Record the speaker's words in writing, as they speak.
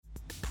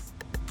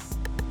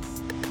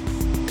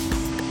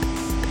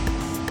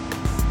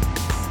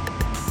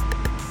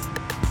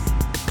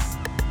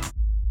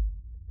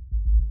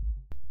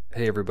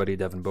Hey everybody,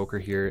 Devin Boker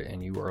here,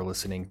 and you are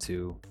listening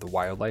to The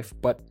Wildlife,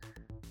 but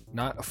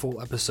not a full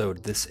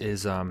episode. This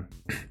is, so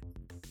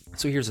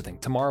here's the thing.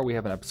 Tomorrow we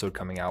have an episode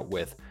coming out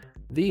with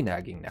the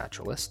Nagging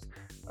Naturalist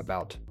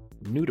about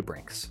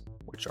nudibranchs,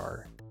 which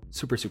are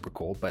super, super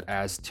cool. But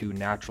as to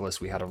naturalists,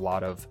 we had a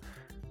lot of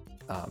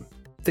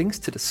things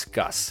to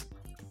discuss,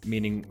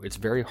 meaning it's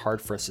very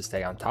hard for us to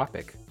stay on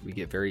topic. We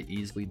get very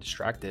easily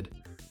distracted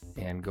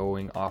and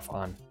going off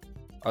on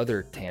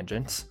other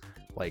tangents,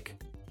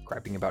 like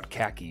crapping about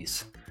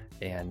khakis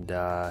and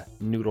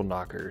noodle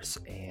knockers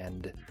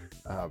and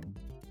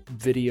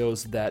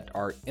videos that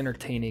are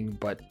entertaining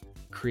but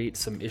create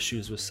some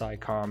issues with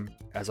SciComm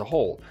as a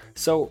whole.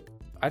 So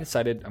I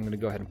decided I'm going to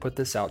go ahead and put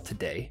this out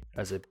today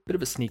as a bit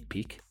of a sneak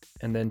peek,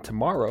 and then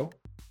tomorrow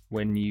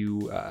when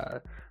you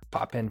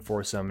pop in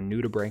for some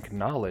nudibranch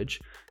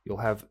knowledge, you'll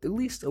have at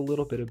least a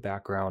little bit of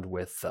background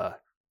with the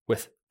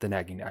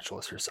Nagging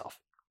Naturalist herself.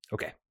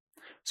 Okay,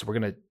 so we're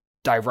going to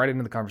dive right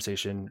into the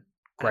conversation,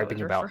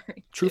 griping about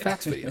true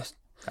facts videos.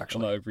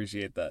 Actually, I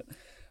appreciate that.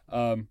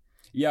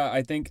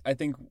 I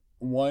think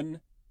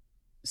one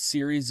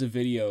series of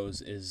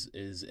videos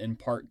is in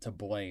part to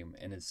blame,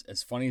 and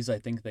as funny as I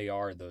think they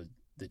are, the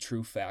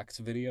true facts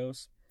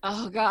videos.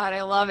 Oh God,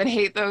 I love and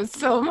hate those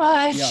so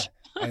much. Yeah,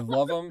 I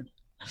love them,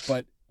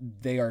 but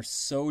they are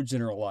so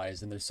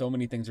generalized, and there's so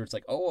many things where it's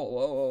like,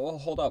 oh,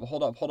 hold up,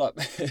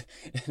 and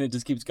it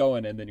just keeps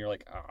going, and then you're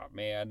like, oh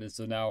man. And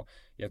so now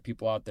you have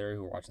people out there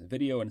who are watching the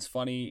video, and it's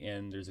funny,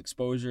 and there's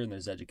exposure, and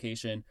there's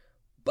education,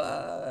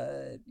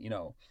 but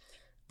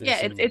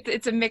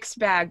it's a mixed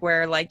bag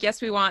where, like,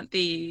 yes, we want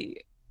the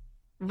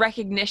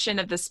recognition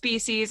of the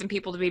species and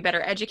people to be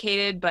better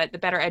educated, but the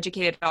better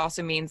educated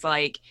also means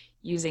like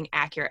using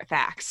accurate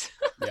facts.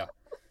 Yeah.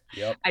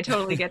 Yep. I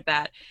totally get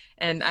that.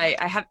 And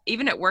I have,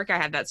 even at work, I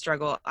had that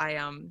struggle.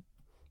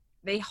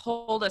 They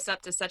hold us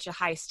up to such a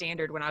high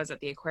standard when I was at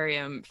the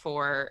aquarium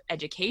for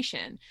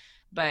education,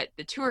 but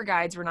the tour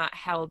guides were not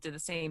held to the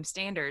same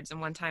standards.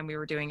 And one time we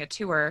were doing a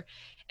tour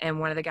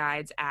and one of the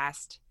guides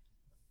asked,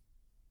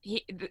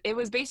 it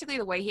was basically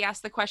the way he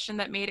asked the question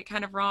that made it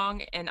kind of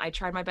wrong. And I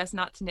tried my best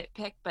not to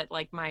nitpick, but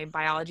like my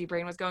biology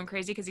brain was going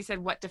crazy because he said,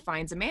 "What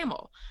defines a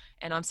mammal?"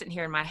 And I'm sitting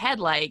here in my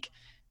head like,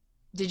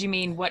 did you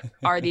mean what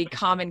are the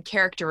common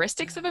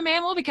characteristics of a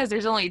mammal? Because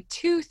there's only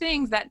two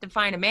things that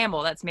define a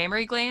mammal. That's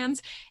mammary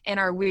glands and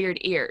our weird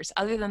ears.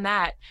 Other than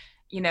that,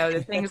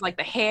 the things like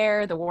the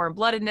hair, the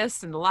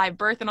warm-bloodedness, and the live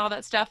birth and all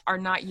that stuff are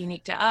not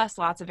unique to us.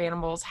 Lots of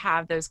animals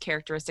have those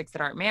characteristics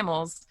that aren't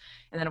mammals.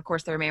 And then, of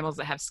course, there are mammals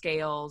that have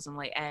scales and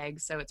lay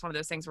eggs. So it's one of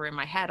those things where in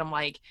my head, I'm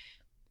like,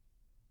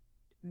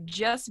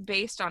 just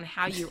based on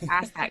how you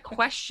asked that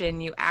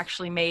question, you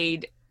actually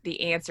made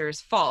the answers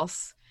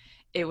false.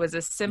 It was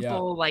a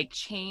simple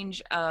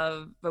change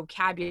of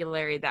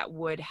vocabulary that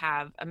would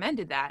have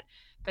amended that.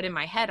 But in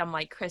my head, I'm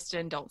like,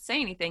 Kristen, don't say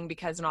anything,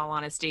 because in all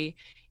honesty,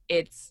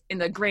 it's in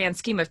the grand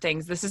scheme of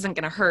things, this isn't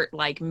going to hurt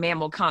like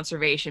mammal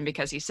conservation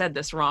because he said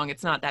this wrong.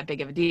 It's not that big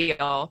of a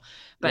deal.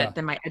 But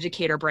then my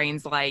educator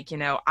brain's like,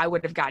 I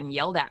would have gotten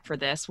yelled at for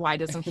this. Why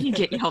doesn't he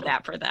get yelled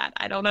at for that?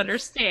 I don't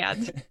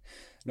understand.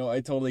 No, I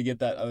totally get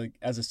that.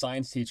 As a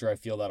science teacher, I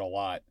feel that a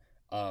lot.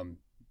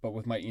 But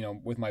with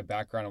my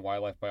background in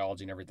wildlife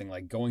biology and everything,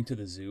 like going to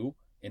the zoo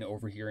and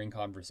overhearing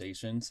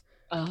conversations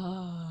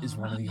is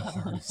one of the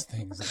hardest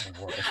things in the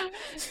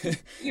world.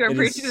 You're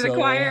preaching to the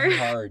choir. It's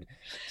so hard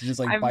to just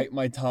bite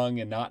my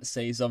tongue and not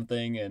say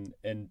something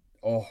and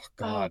oh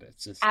God,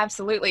 it's just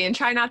absolutely. And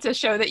try not to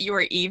show that you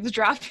were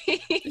eavesdropping.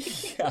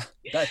 Yeah,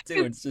 that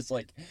too. It's just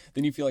like,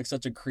 then you feel like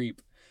such a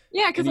creep.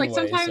 Yeah, because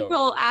sometimes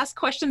they'll ask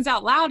questions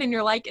out loud and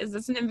you're like, is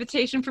this an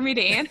invitation for me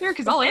to answer?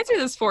 Because I'll answer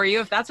this for you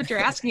if that's what you're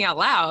asking out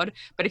loud.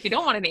 But if you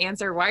don't want an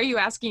answer, why are you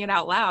asking it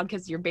out loud?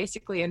 Because you're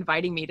basically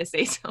inviting me to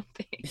say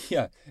something.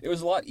 Yeah, it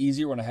was a lot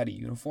easier when I had a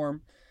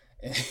uniform.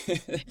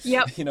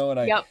 Yep.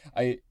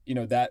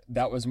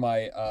 That was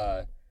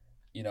my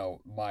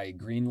my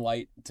green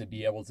light to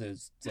be able to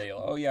say,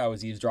 oh yeah, I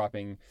was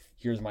eavesdropping,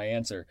 here's my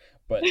answer.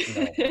 But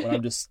when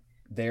I'm just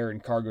there in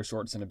cargo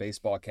shorts and a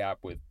baseball cap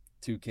with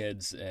two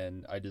kids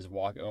and I just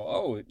walk,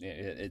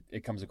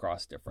 it comes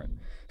across different.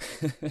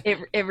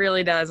 It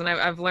really does. And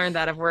I've learned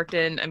that. I've worked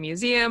in a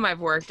museum, I've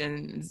worked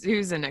in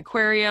zoos and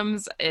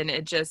aquariums, and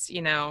it just,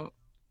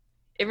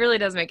 it really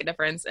does make a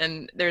difference.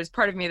 And there's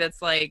part of me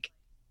that's like,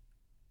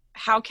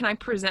 how can I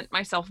present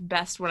myself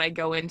best when I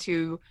go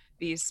into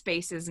these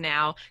spaces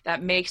now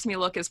that makes me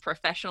look as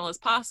professional as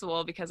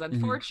possible? Because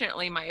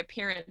unfortunately my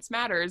appearance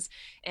matters.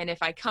 And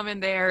if I come in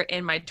there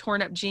in my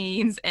torn up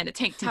jeans and a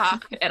tank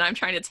top and I'm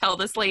trying to tell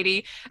this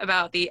lady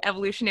about the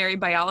evolutionary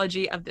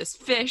biology of this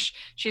fish,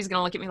 she's going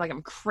to look at me like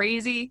I'm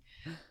crazy.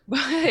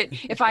 But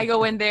if I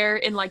go in there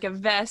in like a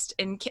vest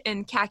and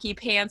khaki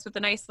pants with a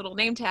nice little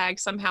name tag,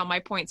 somehow my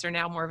points are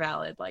now more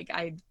valid. Like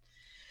I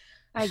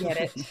get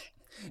it.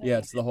 Yeah,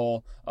 it's the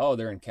whole,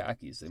 they're in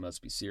khakis, they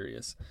must be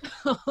serious.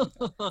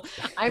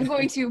 I'm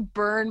going to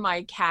burn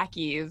my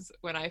khakis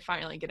when I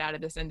finally get out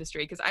of this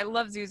industry, because I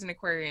love zoos and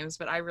aquariums,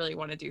 but I really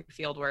want to do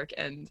field work,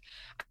 and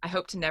I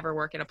hope to never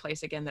work in a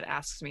place again that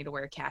asks me to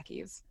wear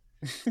khakis.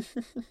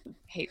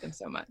 Hate them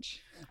so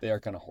much. They are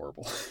kind of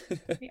horrible.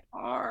 They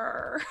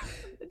are.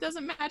 It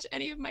doesn't match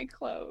any of my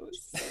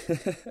clothes.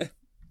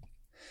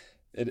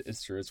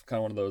 It's true. It's kind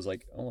of one of those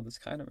like, oh, this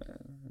kind of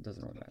it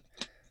doesn't really matter.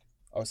 I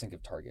always think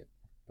of Target,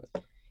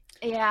 but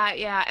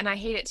Yeah, and I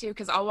hate it too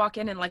because I'll walk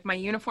in and like my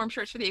uniform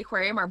shirts for the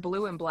aquarium are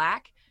blue and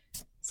black.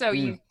 So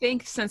you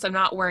think since I'm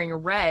not wearing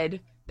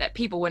red that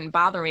people wouldn't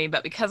bother me,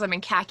 but because I'm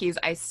in khakis,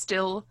 I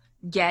still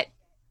get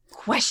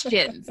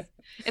questions.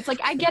 It's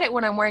like I get it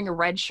when I'm wearing a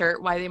red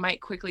shirt why they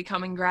might quickly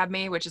come and grab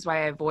me, which is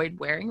why I avoid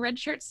wearing red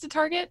shirts to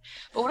Target.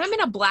 But when I'm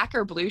in a black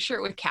or blue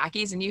shirt with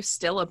khakis and you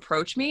still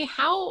approach me,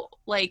 how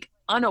like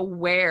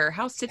unaware,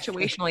 how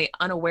situationally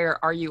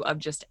unaware are you of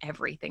just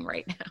everything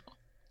right now?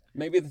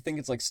 maybe the thing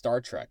it's like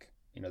Star Trek.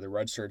 You know, the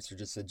red shirts are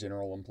just the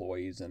general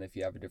employees, and if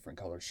you have a different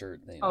color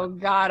shirt, then oh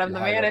God, I'm the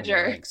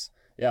manager.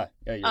 Yeah,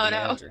 you're the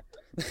manager.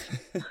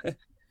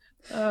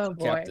 Oh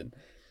boy. Captain.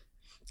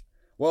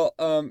 Well,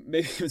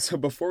 maybe so.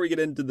 Before we get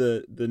into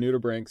the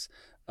nudibranchs,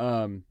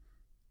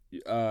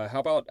 how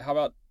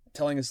about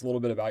telling us a little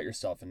bit about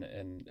yourself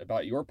and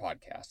about your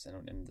podcast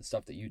and the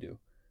stuff that you do?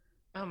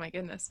 Oh my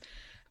goodness.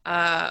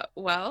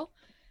 Well,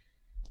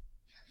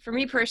 for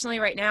me personally,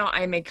 right now,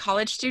 I'm a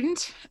college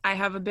student. I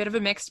have a bit of a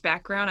mixed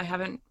background. I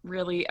haven't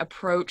really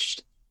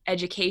approached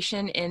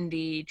education in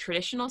the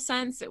traditional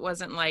sense. It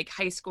wasn't like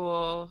high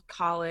school,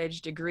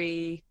 college,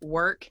 degree,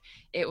 work.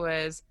 It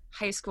was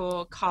high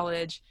school,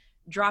 college,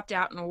 dropped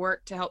out and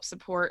worked to help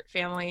support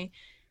family,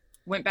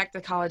 went back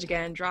to college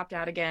again, dropped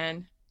out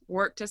again,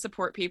 worked to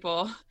support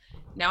people.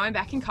 Now I'm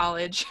back in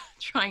college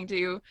trying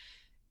to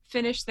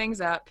finish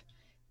things up.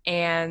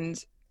 And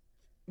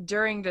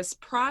during this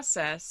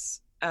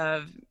process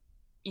of,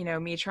 you know,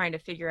 me trying to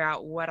figure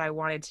out what I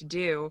wanted to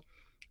do,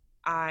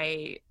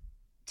 I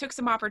took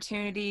some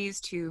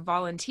opportunities to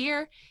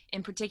volunteer.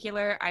 In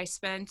particular, I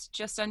spent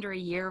just under a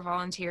year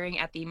volunteering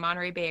at the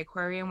Monterey Bay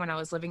Aquarium when I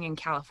was living in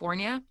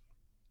California.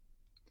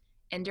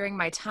 And during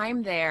my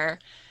time there,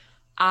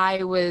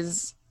 I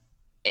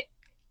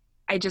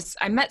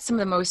met some of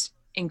the most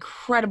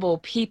incredible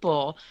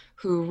people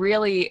who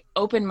really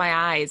opened my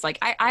eyes. Like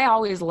I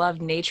always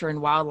loved nature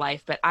and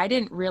wildlife, but I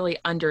didn't really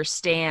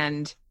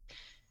understand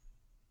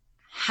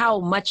how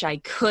much I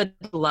could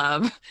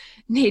love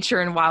nature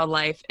and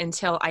wildlife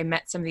until I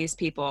met some of these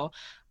people.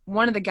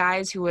 One of the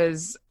guys who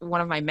was one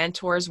of my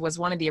mentors was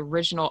one of the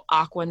original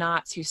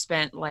aquanauts who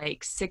spent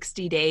like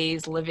 60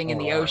 days living in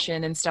the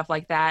ocean and stuff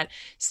like that,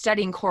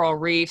 studying coral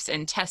reefs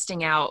and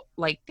testing out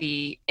like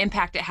the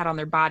impact it had on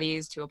their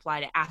bodies to apply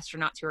to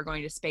astronauts who are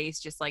going to space,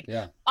 just like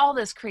all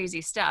this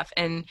crazy stuff.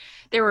 And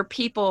there were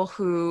people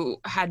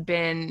who had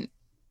been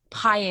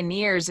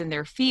pioneers in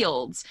their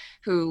fields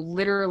who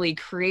literally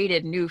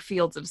created new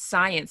fields of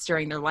science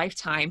during their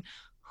lifetime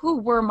who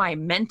were my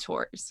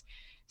mentors.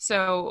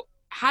 So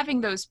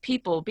having those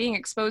people, being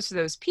exposed to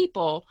those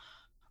people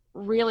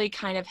really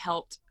kind of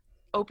helped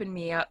open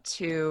me up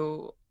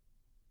to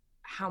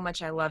how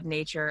much I love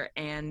nature.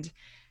 And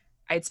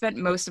I'd spent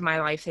most of my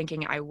life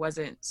thinking I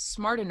wasn't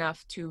smart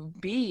enough to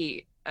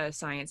be a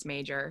science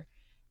major,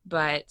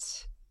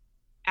 but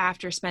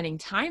after spending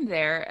time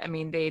there, I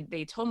mean,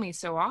 they told me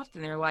so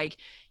often, they're like,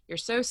 you're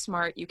so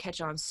smart, you catch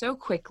on so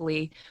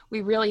quickly.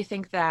 We really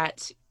think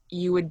that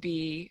you would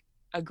be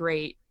a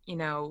great, you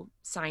know,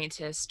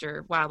 scientist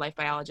or wildlife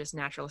biologist,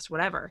 naturalist,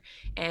 whatever.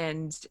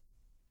 And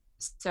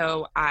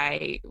so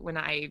when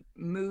I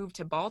moved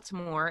to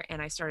Baltimore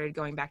and I started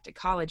going back to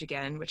college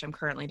again, which I'm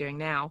currently doing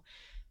now,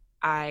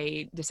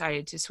 I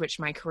decided to switch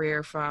my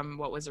career from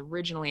what was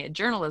originally a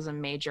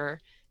journalism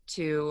major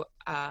to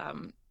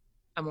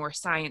a more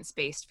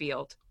science-based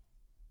field.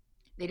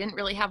 They didn't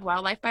really have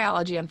wildlife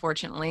biology,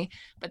 unfortunately,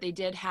 but they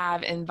did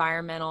have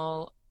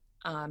environmental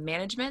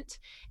management,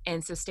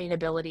 and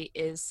sustainability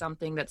is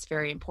something that's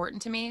very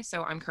important to me.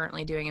 So I'm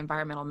currently doing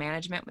environmental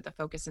management with a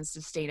focus in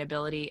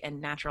sustainability and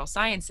natural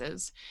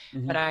sciences.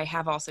 Mm-hmm. But I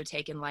have also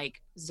taken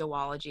like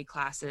zoology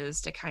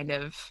classes to kind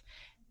of,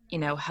 you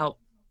know, help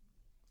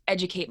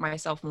educate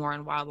myself more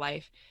on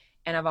wildlife.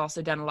 And I've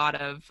also done a lot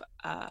of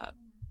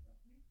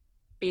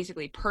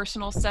basically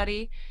personal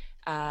study,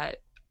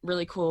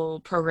 really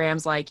cool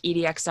programs like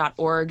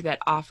edx.org that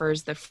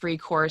offers the free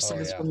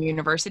courses from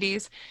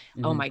universities.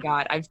 Mm-hmm. Oh my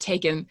God. I've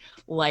taken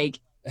like,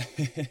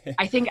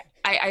 I think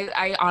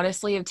I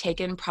honestly have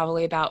taken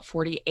probably about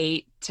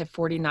 48 to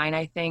 49,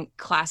 I think,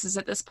 classes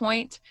at this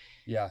point.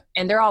 Yeah.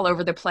 And they're all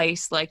over the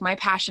place. Like my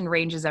passion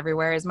ranges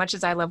everywhere. As much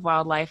as I love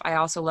wildlife, I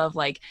also love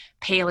like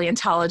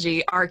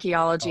paleontology,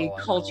 archaeology,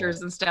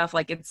 cultures and stuff.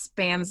 Like it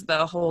spans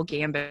the whole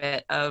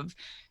gambit of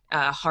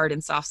hard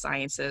and soft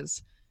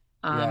sciences.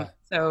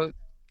 So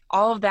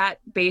all of that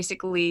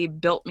basically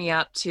built me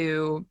up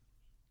to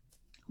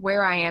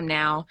where I am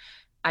now.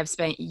 I've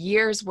spent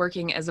years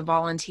working as a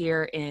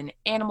volunteer in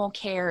animal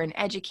care and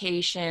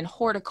education,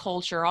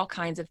 horticulture, all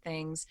kinds of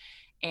things.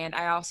 And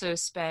I also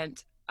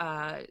spent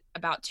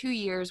about 2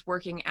 years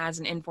working as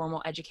an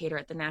informal educator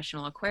at the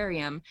National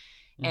Aquarium.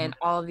 Mm-hmm. And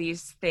all of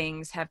these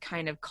things have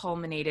kind of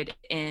culminated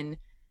in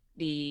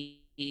the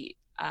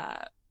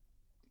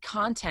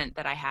content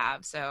that I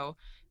have. So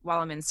while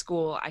I'm in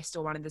school, I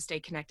still wanted to stay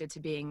connected to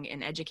being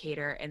an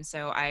educator. And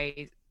so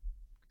I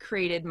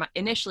created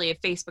initially a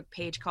Facebook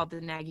page called the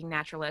Nagging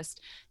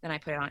Naturalist. Then I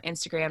put it on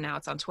Instagram. Now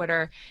it's on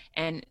Twitter.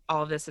 And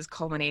all of this has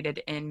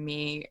culminated in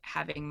me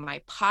having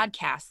my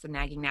podcast, the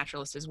Nagging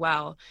Naturalist, as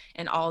well.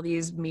 And all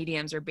these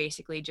mediums are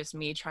basically just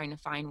me trying to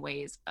find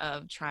ways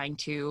of trying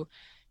to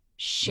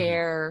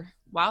share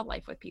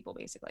wildlife with people,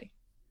 basically.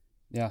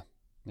 Yeah.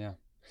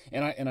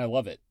 And I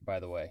love it, by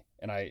the way.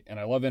 And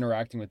I love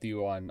interacting with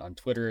you on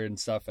Twitter and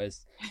stuff,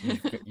 as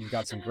you've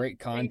got some great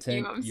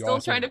content. I'm still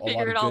trying to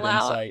figure it all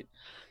out. Insight.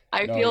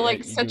 I feel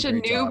like such a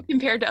noob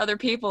compared to other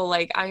people.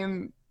 Like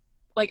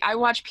I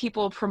watch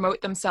people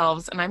promote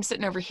themselves and I'm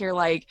sitting over here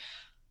like,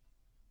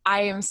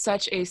 I am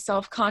such a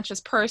self-conscious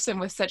person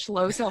with such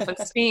low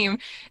self-esteem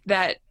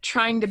that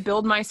trying to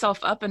build myself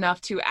up enough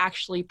to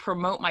actually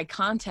promote my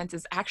content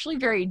is actually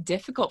very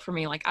difficult for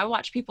me. Like I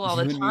watch people all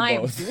the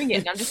time doing it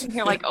and I'm just sitting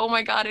here like, oh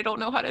my God, I don't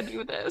know how to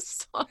do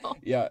this.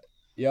 Yeah.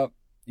 Yep.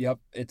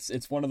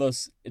 It's one of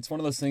those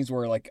things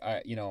where like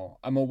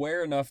I'm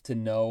aware enough to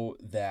know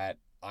that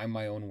I'm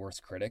my own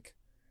worst critic,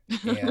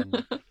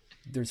 and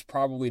there's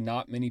probably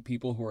not many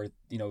people who are,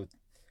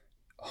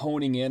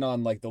 honing in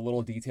on like the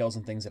little details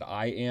and things that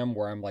I am,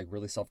 where I'm like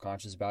really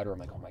self-conscious about it, or I'm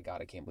like, oh my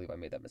God, I can't believe I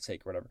made that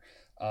mistake or whatever.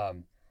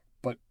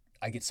 But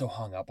I get so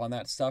hung up on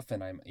that stuff,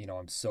 and I'm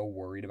so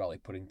worried about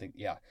like putting things.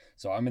 Yeah.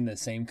 So I'm in the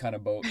same kind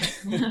of boat.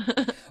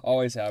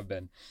 Always have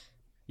been.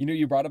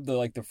 You brought up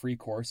the free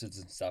courses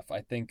and stuff.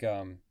 I think,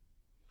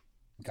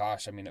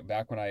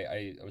 back when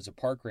I was a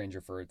park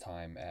ranger for a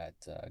time at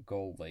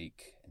Gull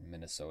Lake in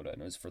Minnesota,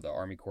 and it was for the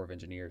Army Corps of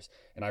Engineers.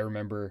 And I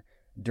remember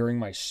during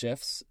my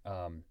shifts,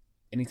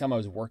 anytime I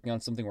was working on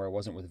something where I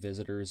wasn't with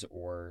visitors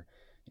or,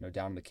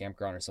 down in the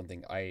campground or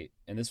something,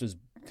 and this was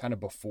kind of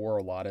before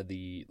a lot of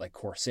the like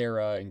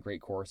Coursera and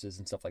great courses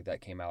and stuff like that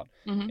came out.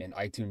 And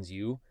iTunes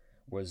U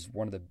was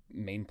one of the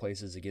main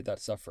places to get that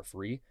stuff for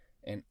free.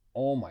 And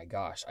oh my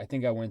gosh, I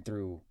think I went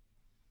through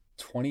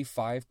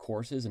 25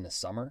 courses in the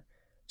summer,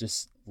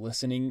 just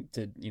listening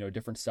to,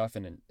 different stuff.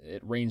 And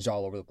it ranged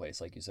all over the place.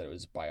 Like you said, it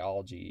was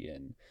biology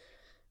and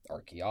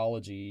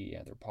archaeology,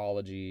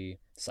 anthropology,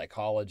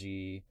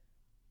 psychology,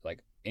 like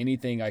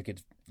anything I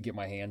could get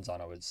my hands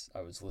on, I was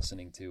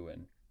listening to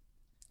and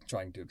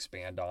trying to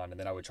expand on. And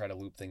then I would try to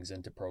loop things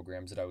into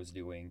programs that I was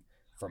doing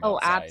from outside. Oh,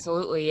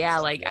 absolutely. Yeah.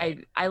 Like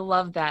I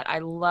love that. I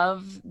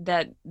love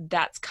that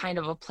that's kind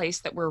of a place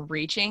that we're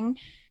reaching,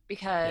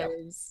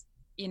 because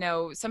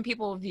some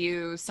people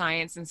view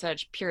science in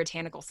such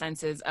puritanical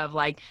senses of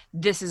like,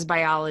 this is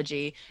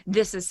biology,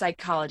 this is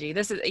psychology,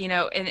 this is,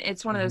 and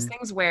it's one of those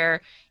things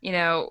where,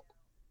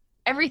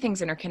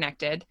 everything's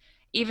interconnected.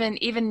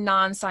 Even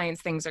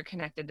non-science things are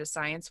connected to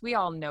science. We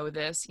all know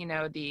this,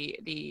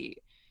 the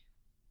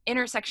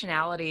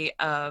intersectionality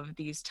of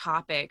these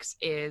topics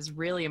is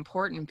really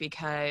important,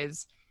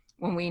 because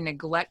when we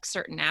neglect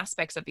certain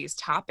aspects of these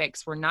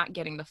topics, we're not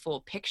getting the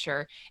full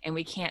picture, and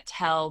we can't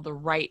tell the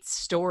right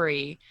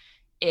story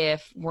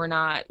if we're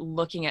not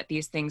looking at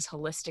these things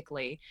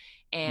holistically.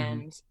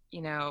 And,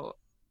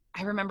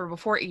 I remember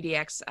before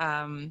EDX,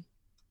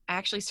 I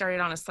actually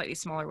started on a slightly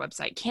smaller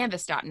website,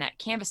 canvas.net.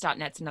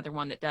 Canvas.net's another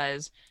one that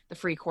does the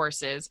free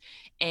courses.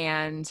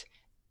 And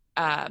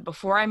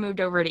before I moved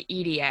over to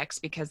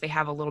EDX, because they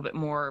have a little bit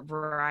more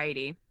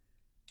variety,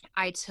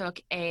 I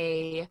took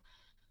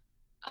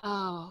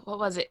what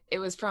was it? It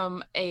was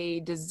from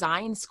a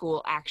design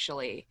school,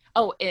 actually.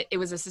 It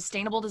was a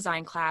sustainable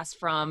design class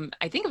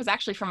I think it was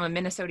actually from a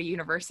Minnesota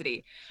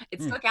university.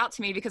 It stuck out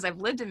to me because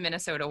I've lived in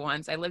Minnesota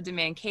once. I lived in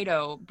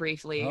Mankato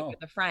briefly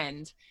with a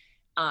friend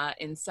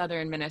in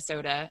southern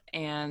Minnesota.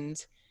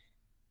 And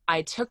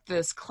I took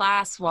this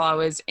class while I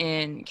was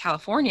in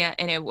California,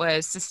 and it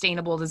was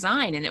sustainable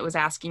design. And it was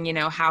asking,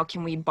 how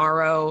can we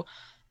borrow,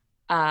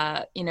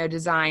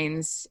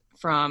 designs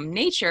from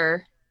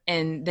nature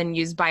and then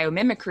use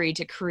biomimicry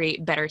to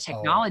create better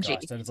technology. Oh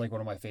gosh, that is like one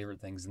of my favorite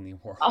things in the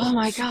world. Oh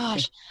my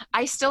gosh.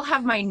 I still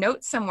have my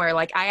notes somewhere.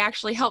 Like I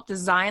actually helped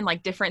design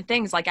like different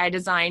things. Like I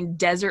designed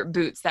desert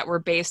boots that were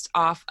based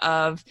off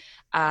of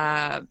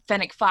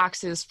fennec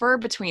foxes' fur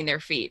between their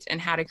feet, and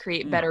how to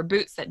create better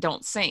boots that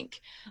don't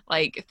sink.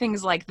 Like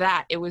things like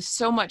that. It was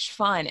so much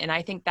fun. And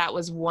I think that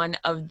was one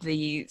of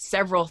the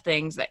several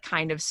things that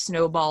kind of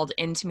snowballed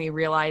into me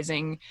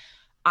realizing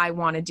I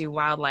want to do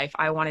wildlife.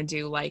 I want to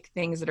do like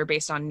things that are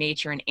based on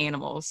nature and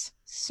animals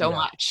so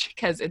much,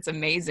 because it's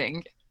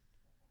amazing.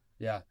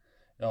 Yeah.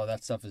 Oh,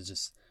 that stuff is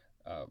just,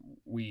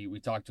 we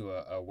talked to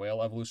a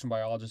whale evolution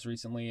biologist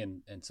recently,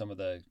 and some of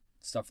the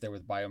stuff there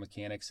with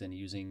biomechanics and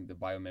using the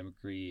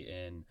biomimicry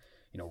and,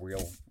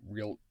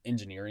 real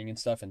engineering and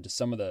stuff. And just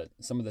some of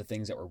the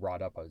things that were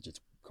brought up, I was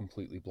just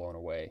completely blown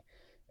away.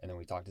 And then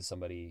we talked to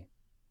somebody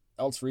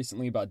else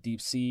recently about deep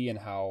sea and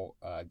how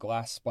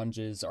glass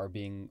sponges are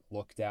being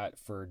looked at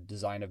for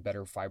design of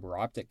better fiber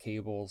optic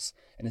cables.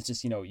 And it's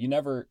just, you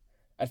never,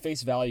 at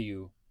face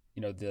value,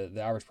 the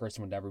average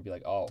person would never be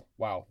like, oh,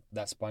 wow,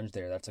 that sponge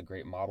there, that's a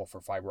great model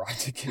for fiber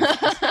optic cables.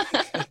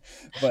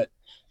 But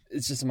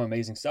it's just some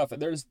amazing stuff.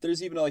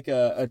 There's even like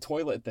a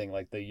toilet thing,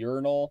 like the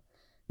urinal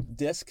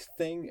disc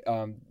thing,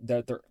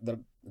 that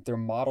they're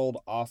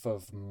modeled off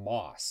of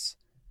moss,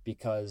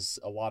 because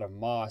a lot of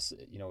moss,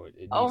 you know,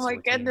 it Oh needs to my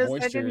retain goodness, I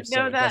moisture didn't so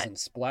know it that. doesn't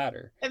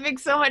splatter. It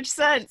makes so much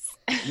sense.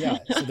 Yeah,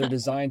 so they're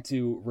designed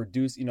to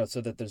reduce, you know,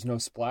 so that there's no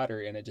splatter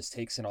and it just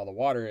takes in all the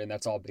water, and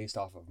that's all based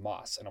off of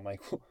moss. And I'm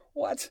like,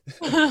 what?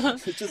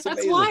 It's just That's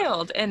amazing.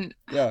 wild. And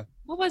Yeah.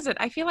 what was it?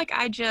 I feel like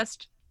I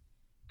just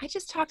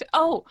talked,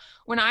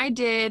 when I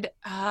did,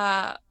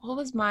 I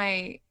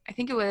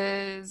think it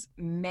was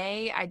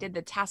May, I did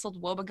the tasseled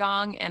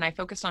wobbegong and I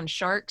focused on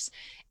sharks,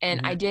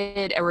 and I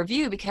did a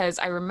review because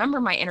I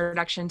remember my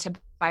introduction to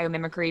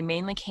biomimicry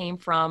mainly came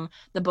from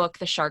the book,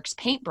 The Shark's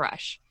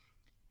Paintbrush.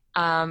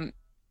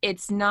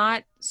 It's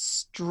not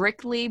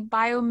strictly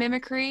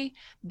biomimicry,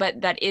 but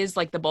that is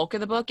like the bulk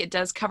of the book. It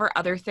does cover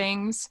other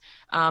things.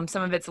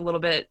 Some of it's a little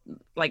bit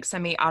like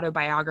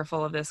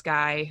semi-autobiographical of this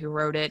guy who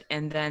wrote it.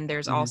 And then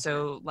there's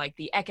also like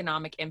the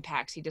economic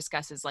impacts. He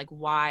discusses like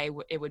why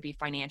it would be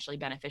financially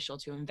beneficial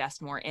to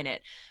invest more in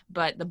it.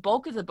 But the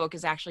bulk of the book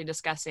is actually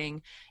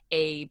discussing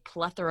a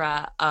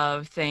plethora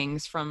of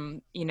things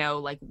from, you know,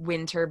 like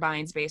wind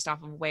turbines based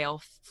off of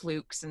whale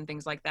flukes and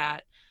things like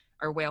that,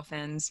 or whale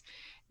fins.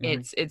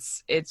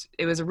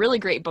 It was a really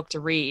great book to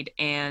read,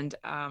 and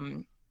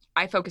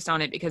I focused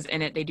on it because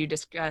in it they do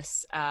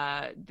discuss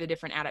the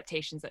different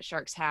adaptations that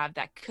sharks have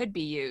that could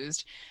be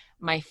used.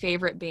 My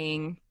favorite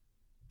being,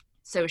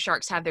 so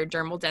sharks have their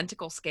dermal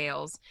denticle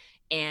scales,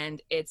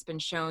 and it's been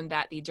shown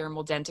that the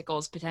dermal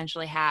denticles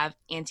potentially have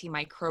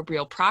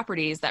antimicrobial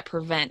properties that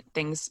prevent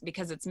things,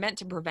 because it's meant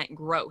to prevent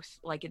growth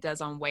like it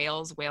does on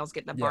whales. Whales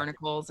get the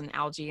barnacles and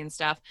algae and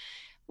stuff.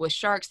 With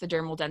sharks, the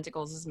dermal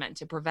denticles is meant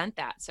to prevent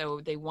that.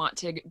 So they want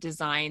to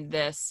design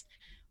this.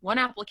 One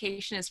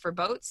application is for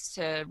boats,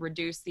 to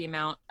reduce the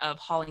amount of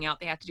hauling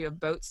out they have to do of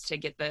boats to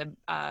get the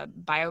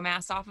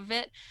biomass off of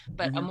it.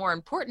 But a more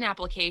important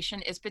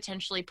application is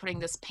potentially putting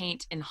this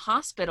paint in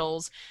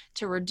hospitals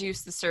to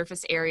reduce the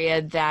surface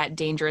area that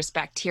dangerous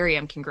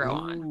bacterium can grow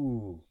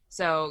on.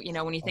 So, you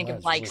know, when you think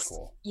of like, really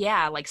cool.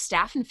 Like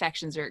staph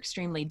infections are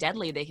extremely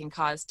deadly. They can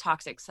cause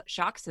toxic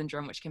shock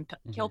syndrome, which can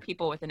kill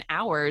people within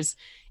hours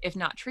if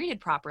not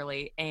treated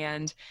properly.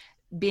 And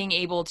being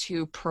able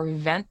to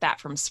prevent that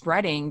from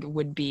spreading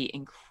would be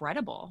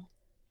incredible.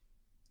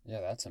 Yeah,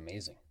 that's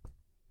amazing.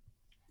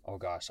 Oh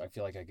gosh, I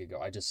feel like I could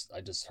go. I just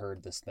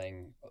heard this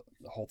thing,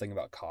 the whole thing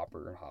about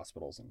copper in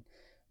hospitals, and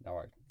now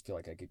I feel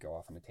like I could go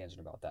off on a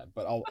tangent about that,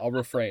 but I'll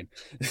refrain.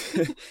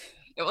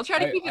 We'll try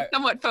to keep it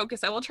somewhat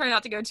focused. I will try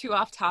not to go too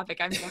off topic.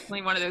 I'm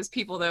definitely one of those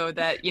people though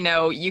that, you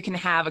know, you can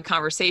have a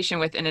conversation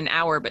within an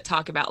hour, but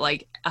talk about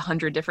like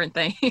 100 different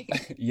things.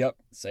 Yep.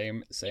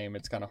 Same.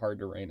 It's kind of hard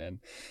to rein in.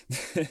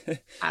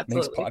 Absolutely.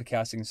 Makes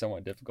podcasting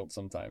somewhat difficult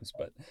sometimes,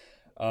 but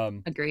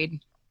agreed.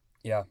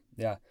 Yeah.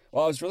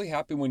 Well, I was really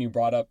happy when you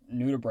brought up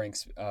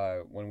nudibranchs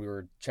when we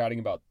were chatting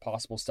about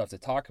possible stuff to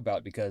talk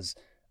about, because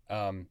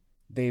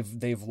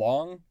they've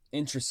long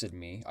interested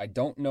me. I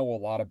don't know a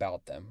lot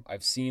about them.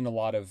 I've seen a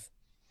lot of,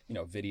 you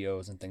know,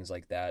 videos and things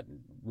like that,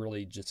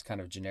 really just kind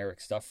of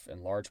generic stuff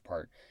in large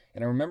part.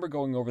 And I remember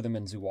going over them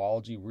in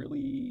zoology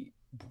really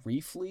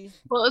briefly.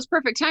 Well, it was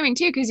perfect timing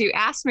too, because you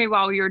asked me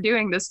while we were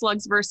doing the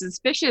slugs versus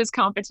fishes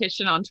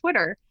competition on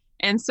Twitter.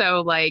 And so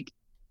like,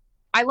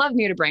 I love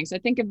nudibranchs. I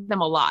think of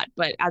them a lot,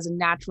 but as a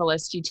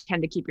naturalist, you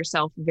tend to keep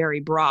yourself very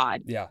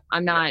broad. Yeah.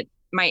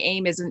 My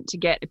aim isn't to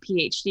get a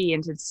PhD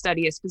and to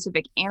study a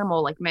specific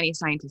animal like many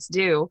scientists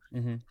do.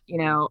 You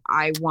know,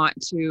 I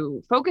want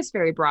to focus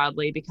very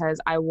broadly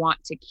because I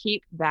want to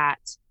keep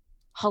that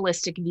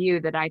holistic view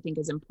that I think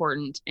is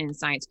important in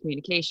science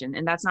communication.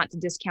 And that's not to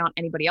discount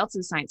anybody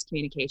else's science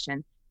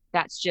communication.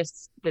 That's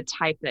just the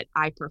type that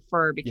I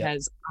prefer,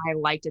 because I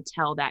like to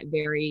tell that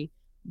very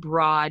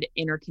broad,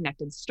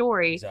 interconnected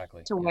story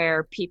to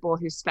where people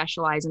who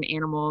specialize in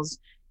animals,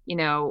 you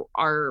know,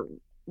 are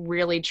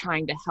really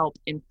trying to help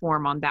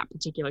inform on that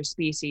particular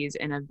species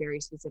in a very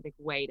specific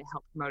way to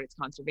help promote its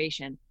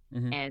conservation.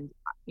 And,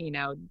 you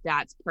know,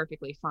 that's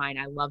perfectly fine.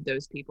 I love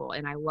those people.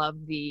 And I love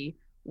the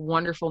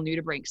wonderful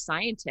nudibranch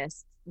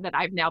scientists that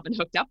I've now been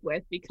hooked up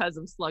with because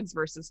of slugs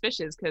versus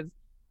fishes, because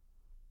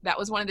that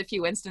was one of the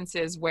few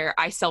instances where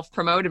I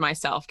self-promoted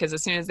myself, because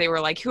as soon as they were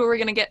like, who are we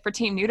going to get for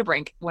Team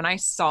Nudibranch? When I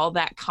saw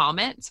that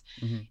comment,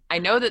 I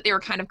know that they were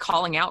kind of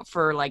calling out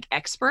for like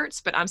experts,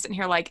 but I'm sitting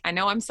here like, I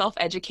know I'm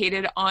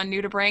self-educated on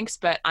nudibranchs,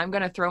 but I'm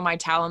going to throw my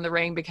towel in the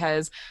ring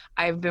because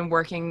I've been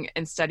working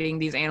and studying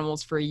these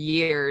animals for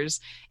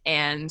years.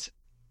 And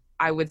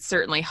I would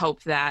certainly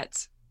hope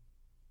that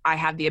I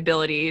have the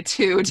ability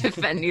to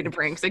defend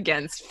nudibranchs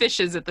against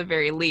fishes at the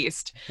very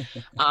least.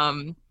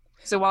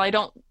 So while I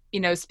don't, you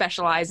know,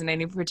 specialize in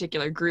any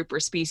particular group or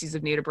species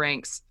of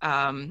nudibranchs,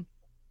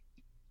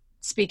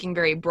 speaking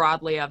very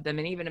broadly of them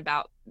and even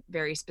about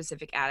very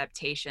specific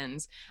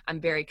adaptations, I'm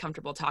very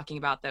comfortable talking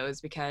about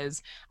those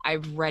because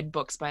I've read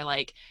books by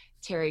like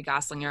Terry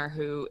Goslinger,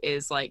 who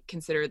is like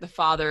considered the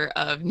father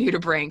of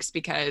nudibranchs,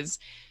 because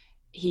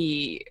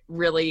he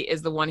really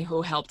is the one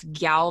who helped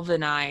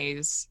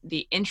galvanize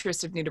the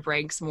interest of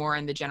nudibranchs more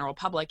in the general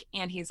public.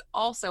 And he's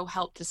also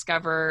helped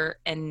discover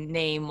and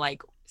name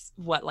like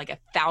like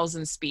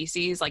 1,000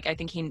 species. Like I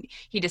think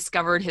he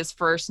discovered his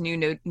first new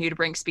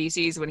nudibranch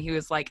species when he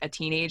was like a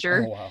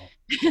teenager. Oh wow.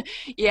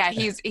 Yeah,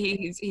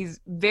 he's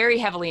very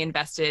heavily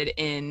invested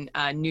in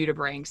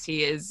nudibranchs.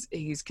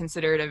 He's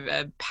considered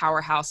a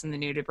powerhouse in the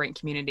nudibranch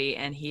community,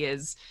 and he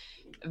is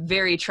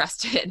very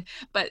trusted.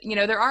 But you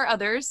know, there are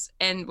others,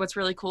 and what's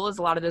really cool is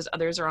a lot of those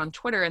others are on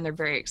Twitter, and they're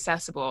very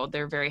accessible.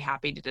 They're very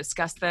happy to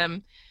discuss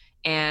them,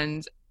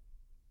 and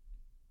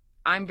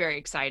I'm very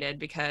excited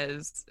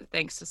because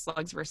thanks to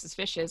Slugs versus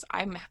Fishes,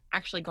 I'm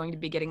actually going to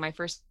be getting my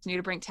first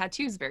nudibranch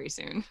tattoos very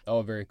soon.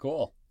 Oh, very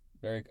cool.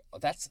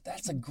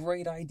 That's a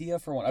great idea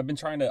for one. I've been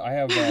trying to.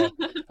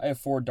 I have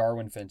 4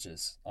 Darwin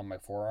finches on my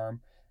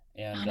forearm,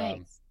 and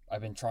Nice.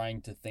 I've been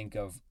trying to think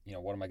of, you know,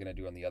 what am I going to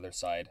do on the other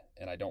side,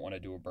 and I don't want to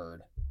do a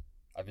bird.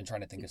 I've been trying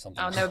to think of something.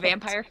 Oh, else. no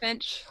vampire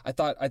finch? I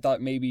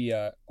thought maybe.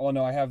 Oh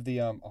no, I have the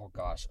Oh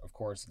gosh, of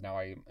course. Now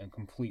I am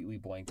completely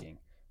blanking.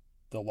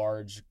 The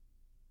large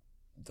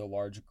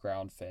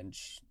ground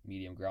finch,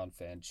 medium ground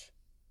finch,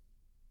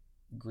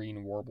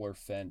 green warbler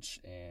finch,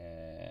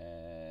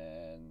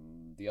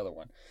 and the other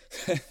one.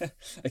 I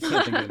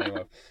can't think of the name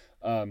of.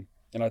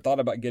 And I thought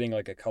about getting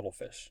like a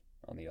cuttlefish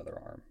on the other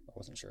arm. I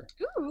wasn't sure.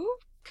 Ooh,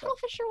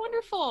 cuttlefish are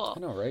wonderful. I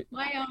know, right?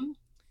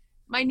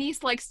 My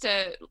niece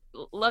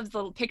loves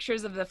the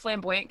pictures of the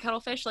flamboyant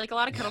cuttlefish. Like a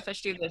lot of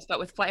cuttlefish do this, but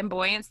with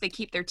flamboyance, they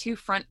keep their 2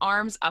 front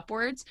arms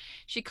upwards.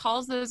 She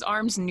calls those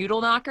arms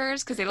noodle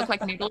knockers because they look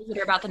like noodles that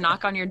are about to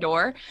knock on your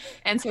door.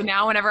 And so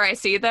now whenever I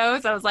see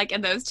those, I was like,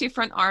 and those 2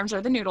 front arms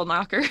are the noodle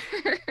knockers.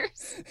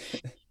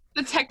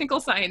 The technical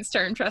science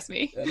term, trust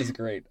me. That is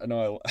great. I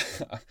know.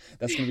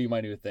 That's gonna be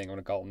my new thing. I'm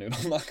gonna call them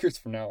noodle knockers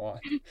from now on.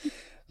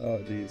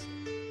 Oh, geez.